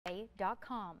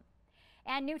KVOA-TV.com.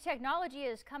 And new technology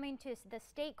is coming to the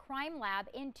state crime lab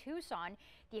in Tucson.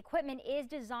 The equipment is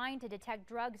designed to detect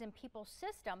drugs in people's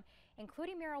system,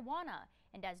 including marijuana.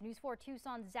 And as News 4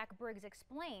 Tucson's Zach Briggs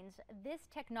explains, this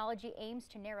technology aims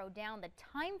to narrow down the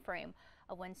time frame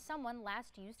of when someone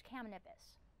last used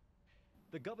cannabis.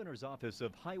 The governor's Office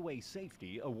of Highway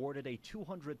Safety awarded a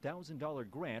 $200,000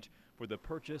 grant for the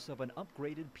purchase of an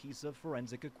upgraded piece of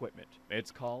forensic equipment.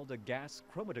 It's called a gas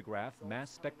chromatograph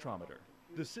mass spectrometer.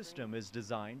 The system is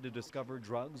designed to discover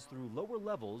drugs through lower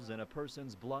levels in a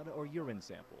person's blood or urine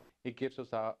sample. It gives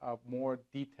us a more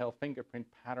detailed fingerprint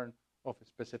pattern of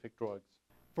specific drugs.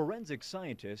 Forensic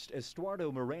scientist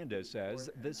Estuardo Miranda says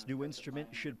this new instrument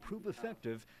should prove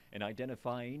effective in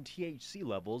identifying THC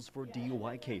levels for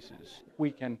DUI cases.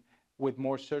 We can, with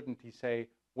more certainty, say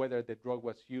whether the drug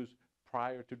was used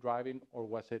prior to driving or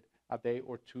was it a day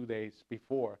or 2 days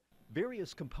before.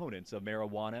 Various components of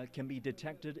marijuana can be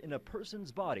detected in a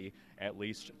person's body at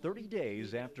least 30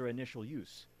 days after initial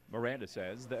use. Miranda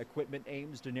says the equipment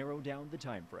aims to narrow down the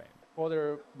time frame.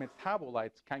 Other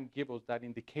metabolites can give us that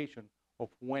indication of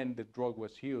when the drug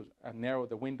was used and narrow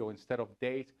the window. Instead of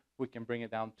days, we can bring it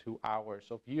down to hours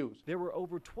of use. There were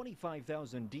over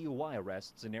 25,000 DUI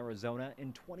arrests in Arizona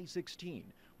in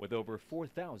 2016, with over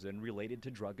 4,000 related to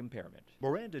drug impairment.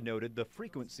 Miranda noted the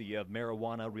frequency of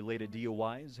marijuana-related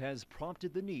DUIs has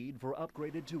prompted the need for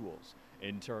upgraded tools,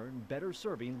 in turn better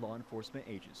serving law enforcement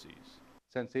agencies.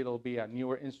 Since it'll be a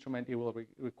newer instrument, it will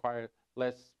require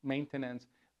less maintenance.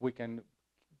 We can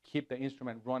keep the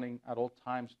instrument running at all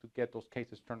times to get those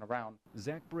cases turned around.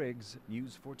 Zach Briggs,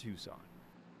 News 4 Tucson.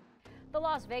 The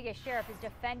Las Vegas sheriff is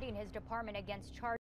defending his department against charges